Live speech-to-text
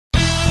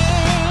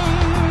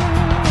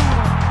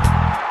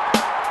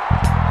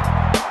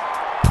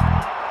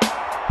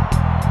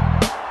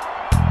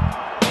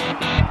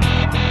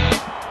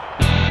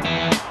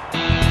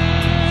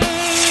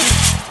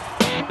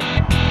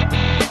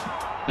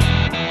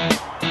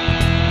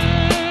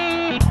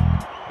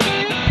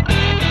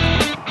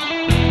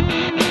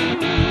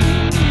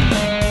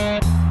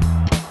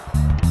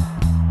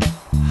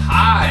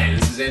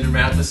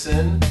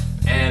Matheson,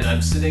 and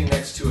I'm sitting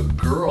next to a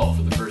girl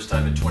for the first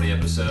time in 20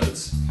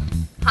 episodes.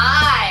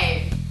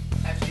 Hi!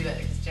 I have to do that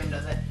because Jim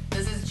does it.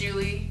 This is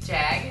Julie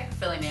Jag,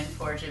 filling in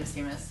for Jim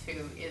Seamus,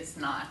 who is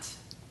not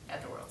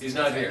at the World Series.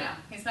 He's not here. Right now.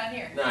 He's not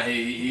here. No,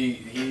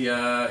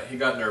 he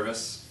got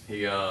nervous.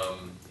 He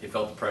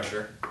felt the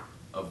pressure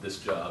of this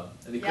job,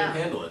 and he couldn't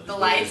handle it. The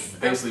lights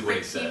basically are what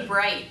he said.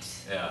 bright.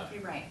 Yeah.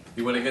 Pretty bright.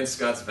 He went against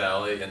Scotts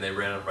Valley, and they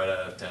ran him right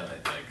out of town, I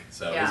think.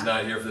 So yeah. He's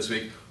not here for this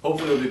week.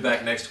 Hopefully he'll be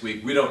back next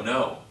week. We don't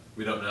know.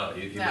 We don't know.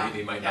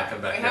 He might not come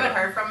back. We haven't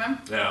heard from him.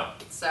 Yeah.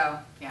 So,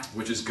 yeah.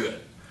 Which is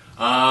good.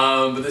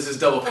 But this is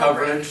double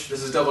coverage.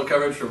 This is double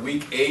coverage for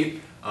Week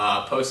 8.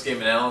 Post-game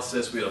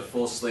analysis. We had a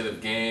full slate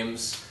of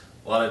games.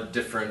 A lot of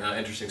different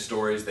interesting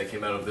stories that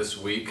came out of this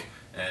week.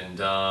 And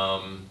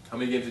how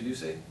many games did you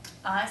see?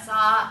 I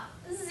saw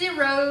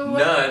 0.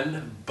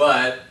 None,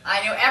 but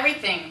I know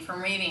everything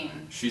from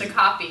reading the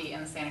copy in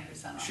the Santa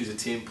Cruz County. She's a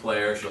team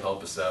player. She'll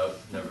help us out,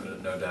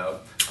 no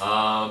doubt.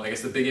 I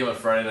guess the big game on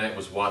Friday night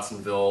was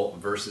Watsonville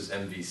versus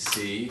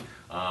MVC.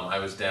 I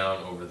was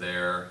down over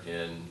there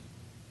in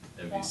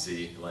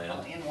MVC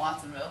land. In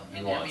Watsonville.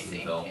 In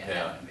Watsonville, MVC.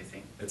 yeah.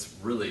 MVC. It's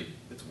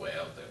way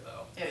out there,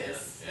 though. It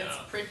is. Yeah. It's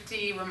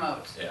pretty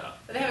remote. Yeah.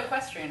 But they have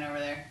equestrian over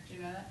there. Did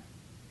you know that?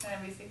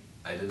 At MVC?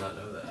 I did not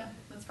know that. Yeah,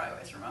 that's probably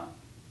why it's remote.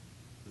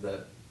 Is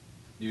that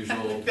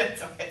usual?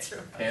 That's okay, it's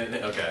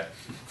remote. Okay.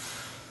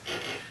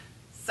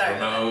 Sorry.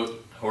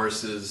 Remote,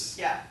 horses,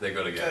 yeah, they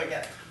go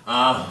together.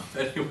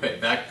 Anyway,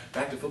 back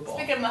to football.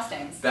 Speaking of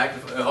Mustangs. Very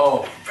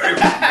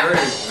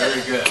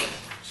good.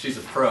 She's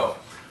a pro.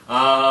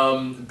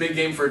 Big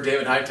game for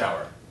David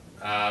Hightower.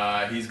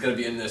 He's going to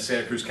be in the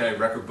Santa Cruz County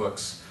record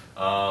books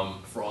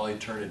for all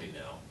eternity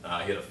now.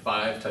 He had a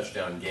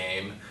 5-touchdown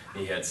game.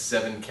 He had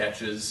 7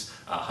 catches,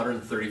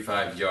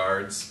 135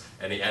 yards,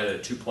 and he added a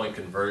 2-point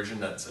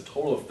conversion. That's a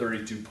total of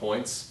 32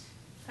 points.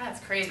 That's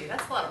crazy.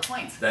 That's a lot of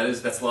points.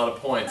 That's a lot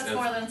of points. That's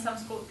more than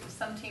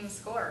some teams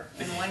score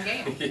in one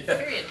game. Yeah.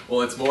 Period.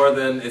 Well, it's more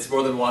than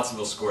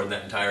Watsonville scored in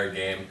that entire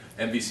game.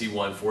 MVC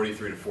won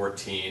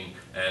 43-14,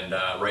 and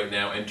right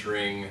now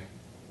entering,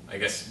 I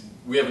guess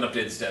we haven't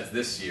updated stats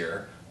this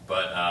year,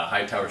 but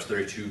Hightower's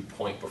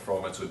 32-point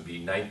performance would be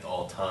 9th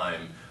all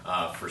time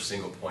for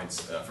single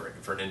points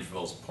for an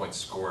individual's points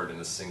scored in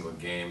a single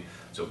game.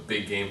 So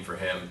big game for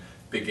him.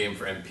 Big game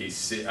for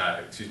MPC.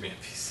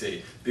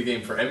 Big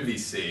game for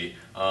MVC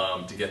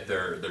to get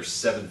their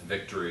 7th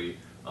victory.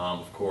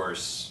 Of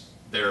course,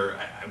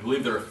 I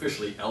believe they're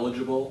officially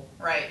eligible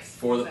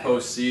for the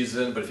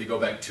postseason. But if you go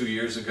back 2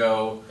 years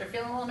ago, they're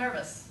feeling a little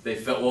nervous. They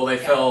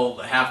fell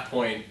half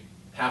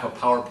a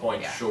power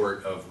point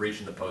short of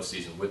reaching the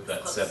postseason with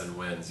that 7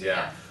 wins.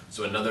 Yeah.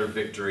 So another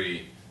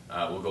victory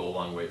will go a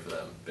long way for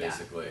them,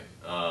 basically.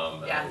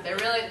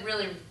 They're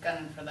really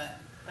gunning for that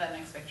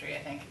next victory, I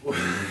think.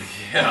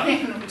 Yeah. I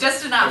mean,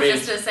 just enough,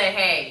 just to say,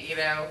 hey, you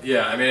know.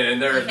 Yeah, I mean,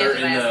 and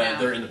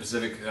they're in the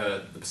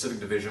Pacific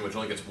Division, which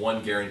only gets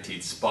 1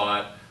 guaranteed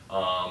spot.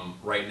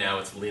 Right now,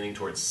 it's leaning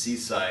towards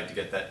Seaside to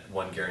get that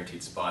 1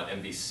 guaranteed spot.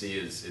 MVC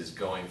is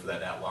going for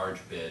that at-large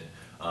bid.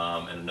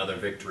 And another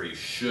victory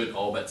should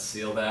all but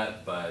seal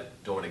that, but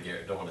don't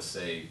want to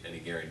say any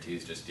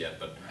guarantees just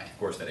yet. But of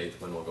course, that 8th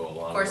win will go a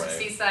long way. Of course, if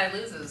Seaside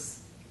loses,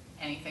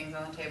 anything's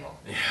on the table.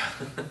 Yeah,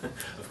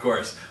 of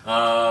course.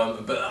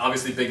 But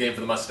obviously, big game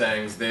for the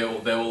Mustangs. They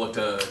will look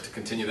to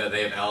continue that.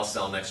 They have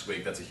Alisal next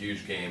week. That's a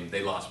huge game.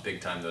 They lost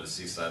big time though to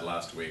Seaside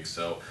last week,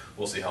 so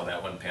we'll see how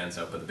that one pans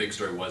out. But the big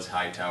story was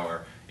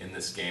Hightower in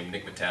this game.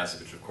 Nick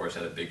Matheson, of course,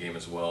 had a big game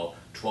as well.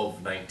 12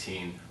 of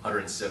 19,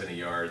 170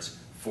 yards.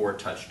 4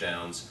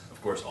 touchdowns.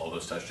 Of course, all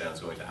those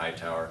touchdowns going to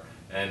Hightower.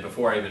 And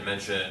before I even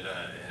mention it,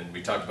 and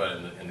we talked about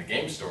it in the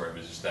game story, it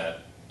was just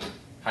that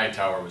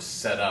Hightower was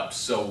set up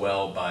so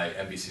well by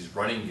MVC's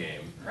running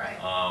game. Right.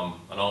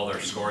 On all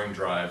their scoring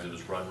drives, it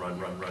was run,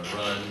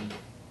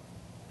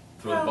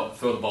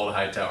 throw the ball to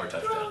Hightower,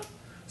 touchdown.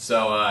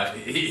 So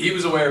he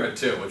was aware of it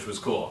too, which was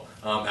cool.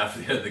 After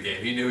the end of the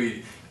game, he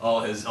knew all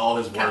his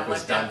work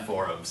was done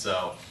for him.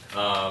 So.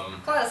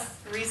 Plus,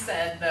 Reese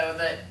said though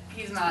that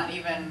he's not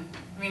even.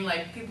 I mean,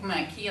 like, people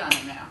might key on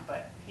him now,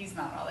 but he's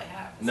not all they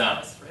have.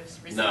 No.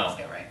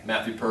 Go right.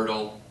 Matthew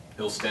Pirtle,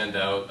 he'll stand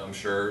out, I'm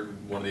sure,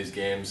 one of these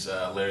games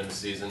later in the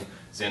season.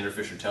 Xander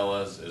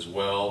Fisher-Tella as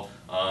well.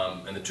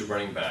 And the 2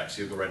 running backs,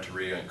 Hugo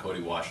Renteria and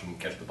Cody Washington,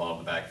 catch the ball in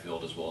the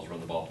backfield as well as run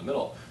the ball up the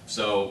middle.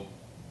 So,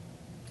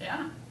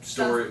 yeah,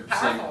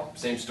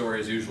 same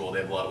story as usual. They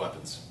have a lot of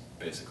weapons,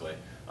 basically.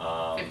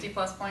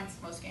 50-plus points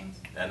most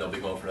games. And they'll be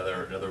going for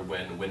another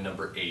win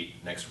number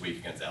 8 next week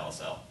against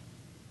Alisal.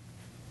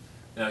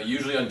 Now,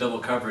 usually on double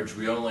coverage,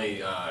 we only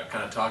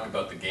kind of talk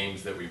about the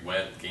games that we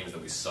went, the games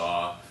that we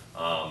saw.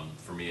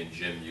 For me and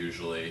Jim,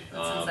 usually.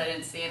 Since I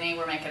didn't see any,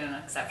 we're making an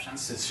exception.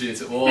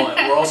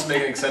 We're also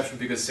making an exception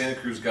because Santa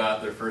Cruz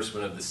got their first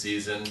win of the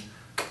season.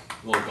 A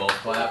little golf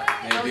clap,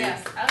 maybe. Oh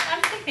yes,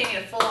 I think they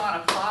need a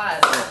full-on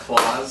applause.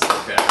 Applause,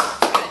 okay.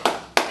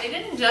 They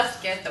didn't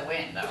just get the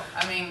win, though.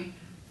 I mean,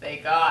 they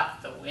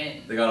got the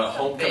win. They got a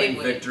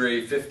homecoming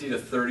victory,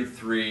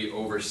 50-33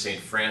 over St.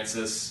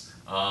 Francis.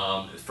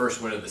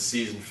 First win of the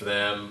season for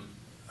them.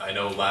 I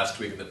know last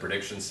week in the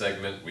prediction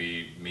segment,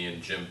 me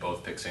and Jim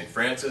both picked St.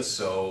 Francis,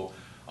 so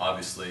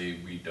obviously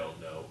we don't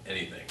know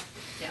anything.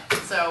 Yeah,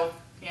 so,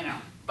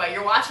 but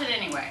you're watching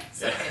anyway,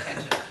 so pay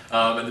attention.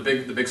 And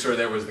the big story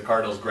there was the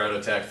Cardinals' ground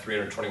attack,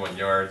 321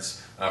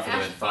 yards for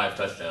them in 5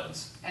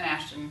 touchdowns. And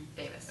Ashton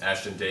Davis.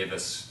 Ashton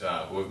Davis,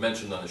 who we've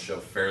mentioned on the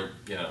show,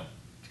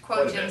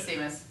 Quote Jim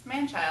Seamus,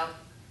 man-child.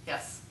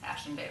 Yes,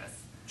 Ashton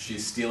Davis.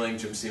 She's stealing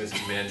Jim Seamus'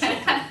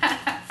 man-children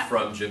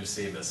from Jim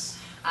Seamus.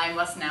 I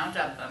must now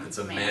dub them. It's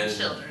a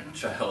man-children.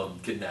 Child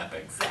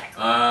kidnapping.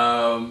 Exactly.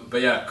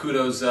 But yeah,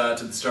 kudos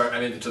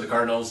to the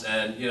Cardinals,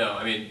 and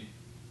I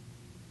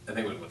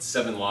think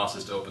 7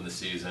 losses to open the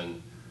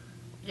season.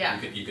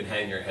 Yeah. You can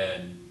hang your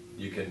head.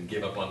 You can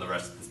give up on the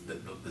rest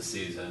of the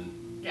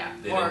season. Yeah.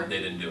 They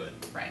didn't do it.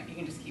 Right. You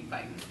can just keep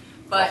fighting.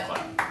 But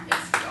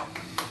yes,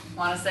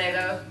 want to say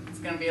though, it's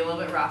going to be a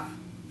little bit rough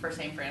for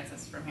St.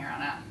 Francis from here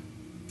on out.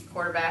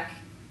 Quarterback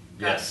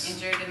got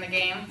injured in the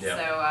game,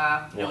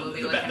 so we'll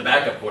be looking. The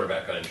backup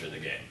quarterback got injured in the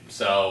game,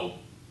 so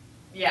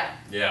yeah.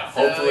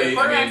 So hopefully, your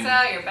quarterback's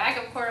out. Your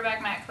backup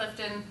quarterback Matt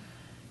Clifton,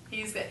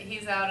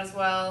 he's out as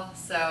well.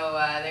 So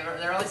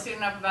they're only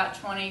suiting up about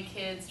 21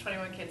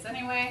 kids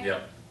anyway.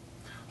 Yep.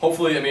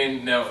 Hopefully,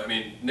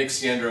 Nick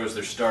Ciandro is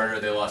their starter.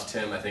 They lost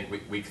him, I think,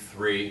 week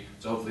 3.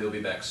 So hopefully he'll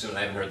be back soon.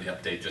 I haven't heard the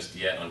update just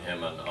yet on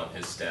him on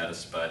his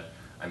status, but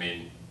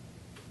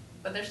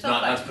but they're still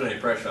not to put any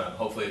pressure on him.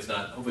 Hopefully it's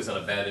not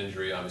a bad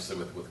injury, obviously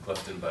with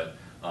Clifton, but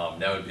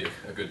now would be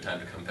a good time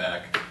to come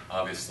back,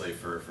 obviously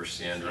for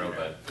Ciandro.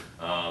 But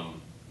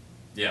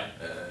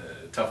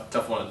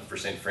tough one for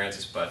St.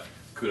 Francis, but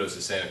kudos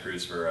to Santa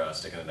Cruz for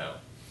sticking it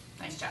out.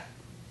 Nice job.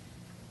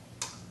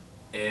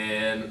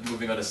 And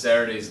moving on to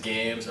Saturday's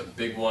games, a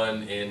big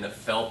one in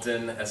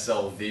Felton.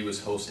 SLV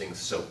was hosting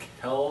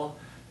Soquel,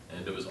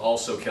 and it was all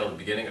Soquel at the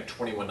beginning, a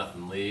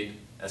 21-0 lead.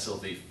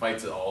 SLV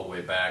fights it all the way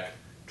back,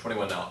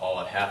 21-0 all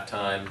at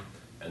halftime,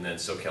 and then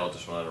Soquel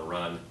just went on a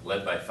run,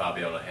 led by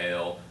Fabiano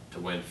Hale to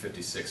win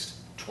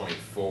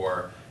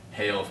 56-24.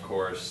 Hale, of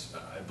course,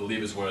 I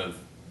believe is one of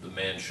the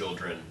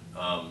man-children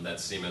that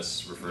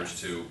Seamus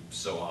refers to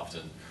so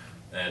often,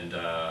 and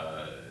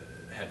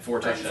had 4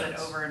 touchdowns.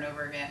 Over and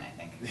over again, I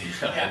think.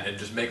 And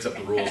just makes up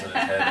the rules in his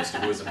head as to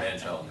who is a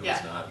man-child and who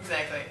is not.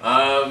 Exactly.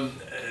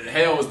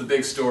 Hale was the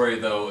big story,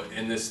 though,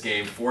 in this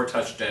game. 4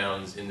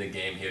 touchdowns in the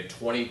game. He had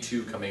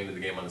 22 coming into the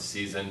game on the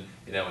season.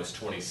 He now has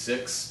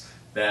 26.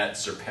 That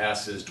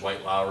surpasses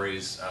Dwight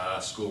Lowry's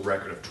school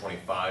record of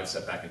 25,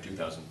 set back in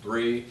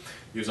 2003.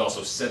 He was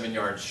also 7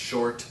 yards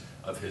short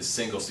of his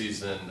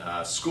single-season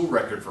school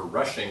record for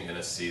rushing in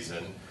a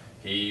season.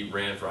 He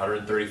ran for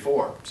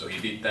 134, so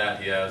he beat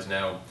that. He has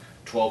now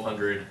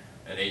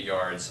 1,208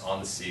 yards on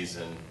the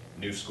season,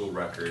 new school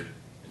record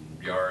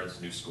in yards,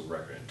 new school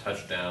record in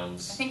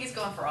touchdowns. I think he's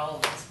going for all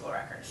of the school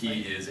records.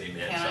 He is a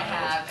man-child. Can I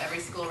have every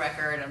school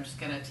record? I'm just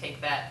going to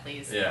take that,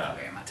 please. Yeah. Thank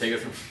you very much. Take it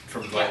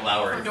from Dwight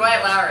Lowry. From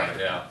Dwight Lowry,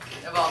 yeah.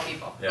 Of all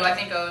people, who I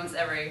think owns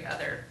every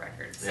other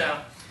record. So,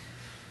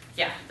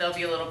 there'll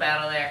be a little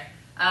battle there.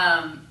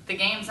 The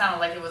game sounded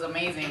like it was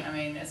amazing.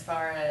 As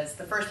far as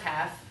the first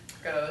half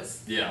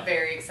goes,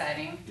 very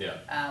exciting.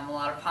 A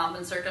lot of pomp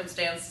and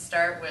circumstance to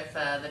start with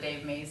the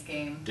Dave Mays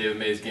game. David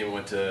Mays game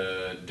went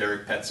to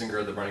Derek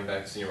Petzinger,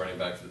 the senior running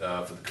back for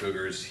the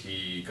Cougars.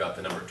 He got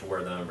to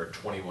wear the number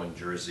 21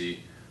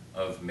 jersey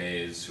of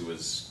Mays, who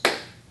was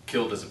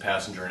killed as a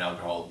passenger in an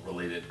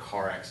alcohol-related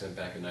car accident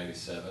back in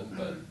 '97.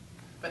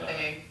 But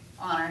they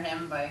honor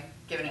him by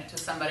giving it to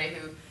somebody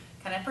who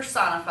kind of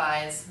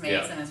personifies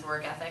Mays and his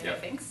work ethic, I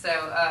think. So,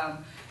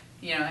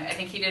 I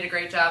think he did a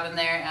great job in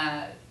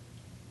there.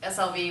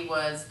 SLV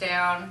was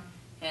down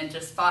and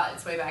just fought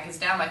its way back. It's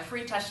down by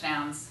 3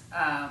 touchdowns,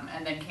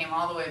 and then came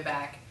all the way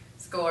back.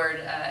 Scored.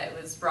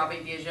 It was Robbie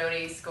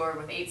Biagiotti scored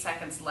with 8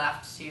 seconds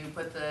left to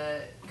put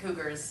the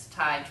Cougars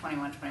tied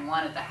 21-21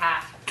 at the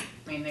half.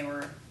 They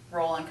were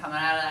rolling coming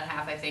out of that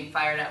half. I think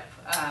fired up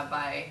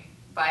by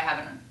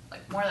having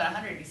more than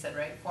 100. You said,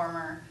 right?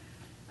 Former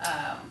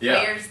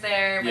players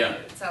there.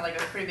 It sounded like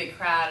a pretty big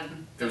crowd.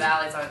 And the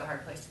Valley's always a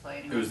hard place to play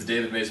anyway. It was the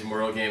David Mays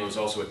Memorial game. It was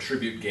also a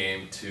tribute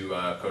game to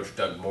Coach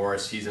Doug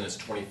Morris. He's in his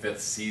 25th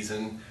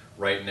season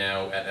right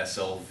now at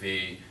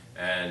SLV.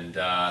 And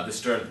this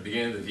started at the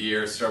beginning of the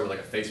year. It started with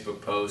a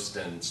Facebook post,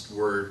 and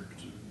word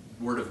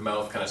of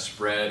mouth kind of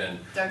spread. And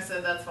Doug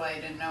said that's why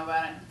he didn't know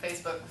about it.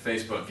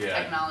 Facebook,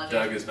 technology.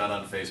 Doug is not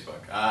on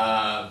Facebook.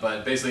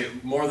 But basically,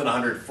 more than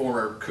 100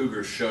 former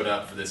Cougars showed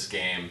up for this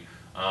game.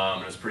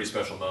 It was a pretty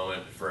special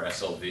moment for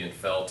SLV and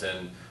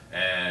Felton.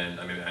 And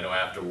I know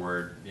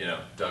afterward,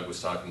 Doug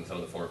was talking to some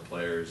of the former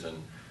players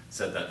and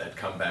said that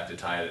comeback to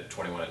tie it at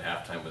 21 at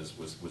halftime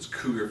was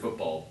Cougar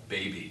football,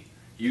 baby.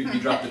 He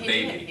dropped the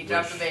baby. He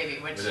dropped the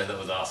baby, which that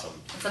was awesome.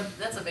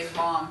 That's a big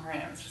bomb for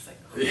him. It's just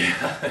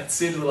it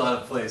seemed a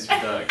lot of place for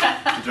Doug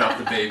to drop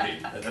the baby.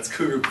 That's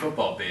Cougar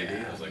football, baby.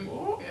 I was like,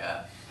 whoa.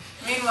 Yeah.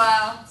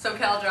 Meanwhile,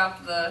 Soquel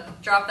dropped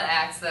the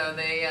axe, though.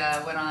 They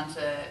went on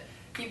to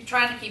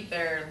trying to keep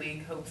their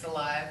league hopes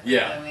alive.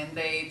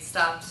 They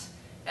stopped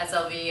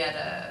SLV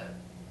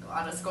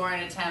on a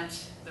scoring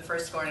attempt, the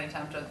first scoring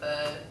attempt of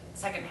the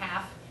second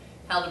half,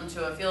 held him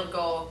to a field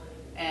goal,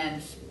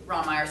 and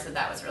Ron Meyer said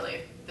that was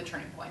really the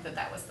turning point,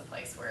 that was the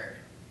place where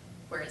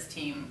his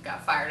team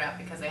got fired up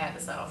because they had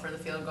to settle for the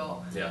field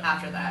goal. Yeah.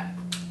 After that,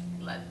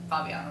 let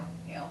Fabiano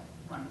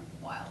run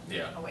wild.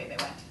 Yeah. Away they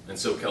went. And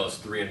SoCal is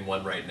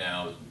 3-1 right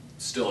now.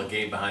 Still a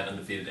game behind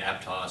undefeated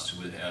Aptos,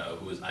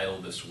 who was idle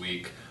this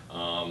week.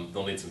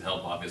 They'll need some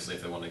help, obviously,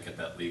 if they want to get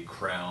that league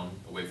crown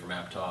away from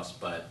Aptos.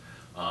 But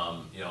a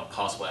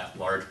possible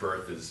at-large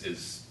berth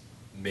is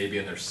maybe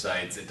in their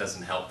sights. It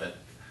doesn't help that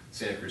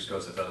Santa Cruz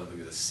Coast, I thought,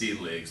 is a C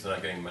league, so they're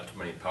not getting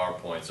many power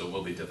points, so it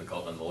will be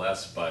difficult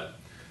nonetheless. But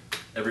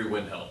every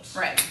win helps.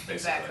 Right.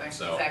 Basically.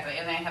 Exactly.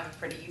 And they have a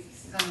pretty easy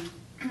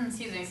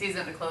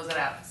season to close it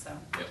out. So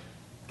yep.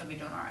 they'll be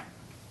doing all right.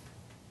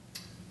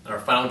 And our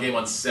final game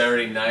on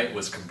Saturday night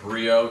was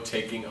Cabrillo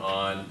taking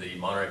on the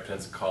Monterey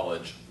Peninsula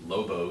College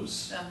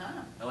Lobos.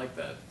 Uh-huh. I like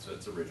that. So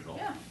it's original.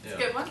 Yeah, it's a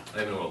good one. I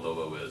don't even know what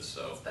Lobo is,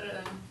 so. It's better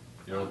than...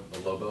 You know a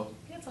Lobo?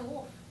 Yeah, it's a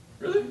wolf.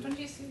 Really? Don't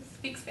you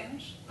speak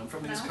Spanish? I'm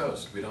from the No? East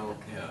Coast. We don't,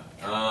 The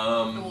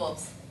yeah.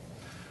 wolves.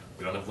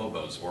 We don't have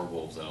Lobos or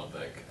wolves, I don't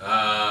think.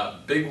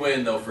 Big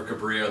win, though, for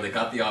Cabrillo. They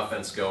got the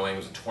offense going. It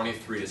was a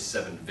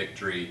 23-7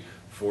 victory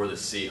for the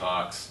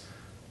Seahawks.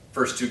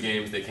 First two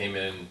games, they came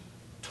in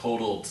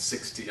totaled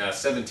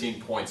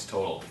 17 points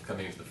total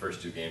coming into the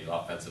first two games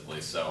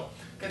offensively. So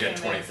Good they got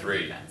thing they had some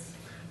 23. defense.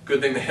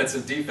 Good thing they had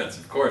some defense,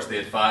 of course.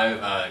 They had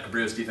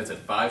Cabrillo's defense had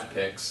 5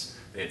 picks.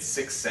 They had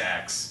 6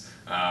 sacks.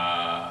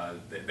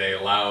 They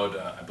allowed,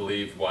 I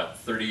believe,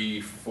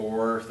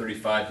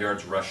 35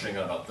 yards rushing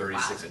on about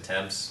 36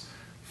 attempts.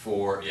 That's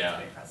pretty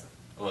impressive.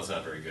 Well, it's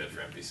not very good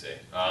for MPC.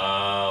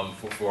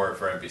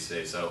 For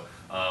MPC. So,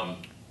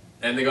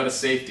 and they got a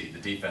safety. The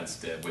defense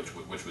did,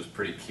 which was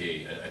pretty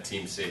key. A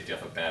team safety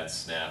off a bad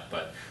snap.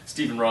 But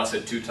Stephen Ross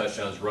had 2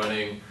 touchdowns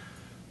running.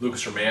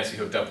 Lucas Romanski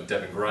hooked up with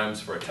Devin Grimes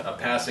for a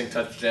passing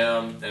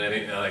touchdown. And I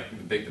think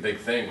the big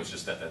thing was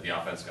just that the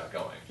offense got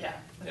going. Yeah,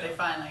 they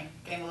finally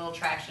gained a little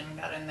traction,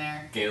 got in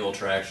there. Gained a little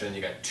traction.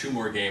 You got 2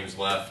 more games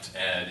left,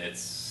 and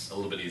it's a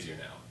little bit easier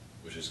now,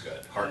 which is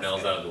good.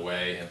 Hartnell's out of the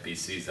way,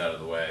 MPC's out of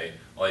the way.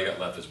 All you got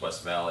left is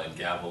West Valley and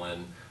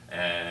Gavilan,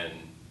 and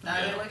Now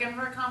they're looking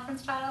for a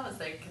conference title.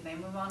 Can they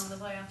move on to the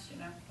playoffs? You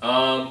know.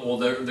 Well,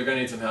 they're going to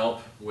need some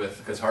help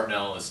because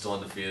Hartnell is still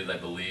undefeated, I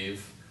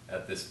believe,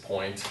 at this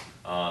point.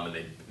 And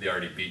they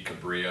already beat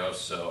Cabrillo,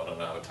 so I don't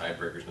know how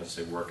tiebreakers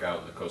necessarily work out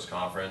in the Coast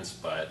Conference,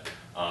 but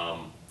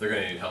they're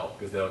going to need help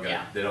because they don't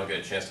get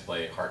a chance to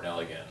play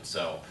Hartnell again.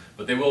 So,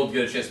 but they will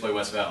get a chance to play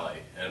West Valley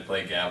and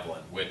play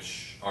Gavilan,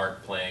 which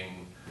aren't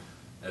playing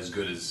as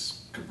good as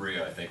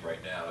Cabrillo, I think,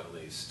 right now at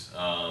least,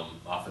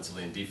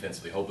 offensively and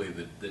defensively. Hopefully,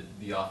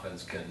 the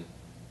offense can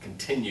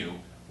continue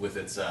with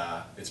its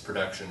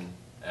production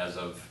as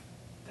of.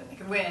 Then they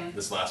could win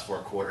This last 4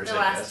 quarters. the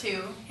last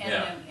 2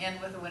 and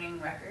with a winning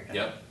record.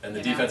 Yep, and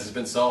the defense has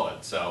been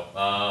solid. So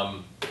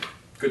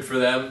good for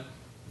them.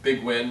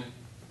 Big win,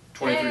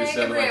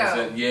 23-7. Like I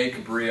said, yay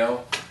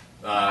Cabrillo.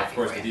 Of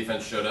course, the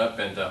defense showed up,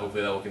 and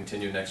hopefully that will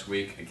continue next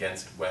week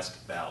against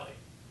West Valley.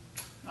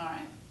 All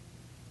right.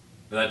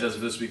 And that does it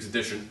for this week's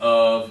edition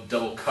of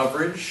Double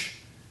Coverage.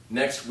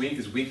 Next week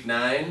is week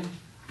 9,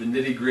 the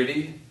nitty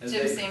gritty.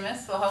 Jim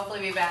Seamus will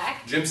hopefully be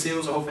back. Jim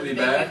Seamus will hopefully be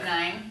Big back. Week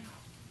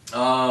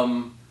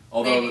 9.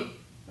 Although Maybe.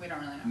 We don't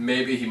really know.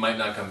 Maybe he might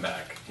not come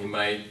back. He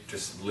might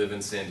just live in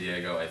San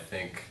Diego, I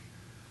think.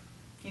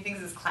 He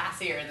thinks it's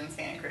classier than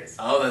Santa Cruz.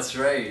 Oh, that's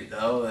right.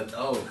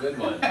 Good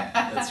one.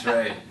 That's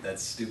right. That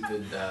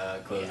stupid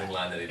closing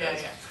line that he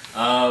does.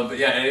 But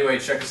yeah, anyway,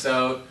 check us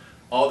out.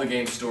 All the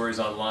game stories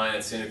online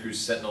at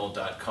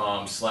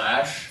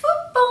santacruzsentinel.com/football.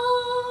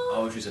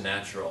 Oh, she's a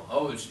natural.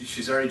 Oh,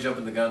 she's already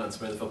jumping the gun on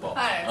Spin the Football.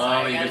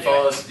 Sorry, you can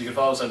follow us. You can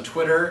follow us on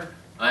Twitter.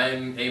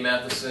 I'm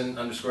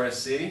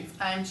Matheson_SC.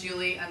 I'm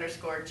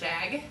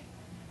Julie_Jag.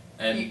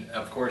 And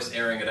of course,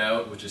 airing it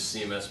out, which is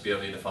Seamus. But you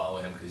don't need to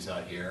follow him because he's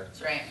not here.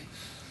 That's right.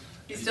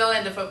 He's still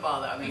into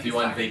football, though. I mean, if you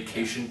want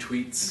vacation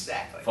tweets,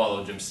 exactly.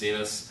 Follow Jim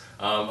Seamus.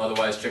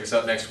 Otherwise, check us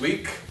out next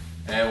week,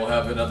 and we'll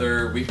have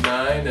another week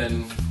 9.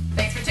 And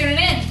thanks for tuning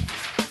in.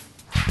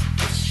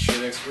 see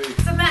you next week.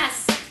 It's a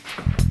mess.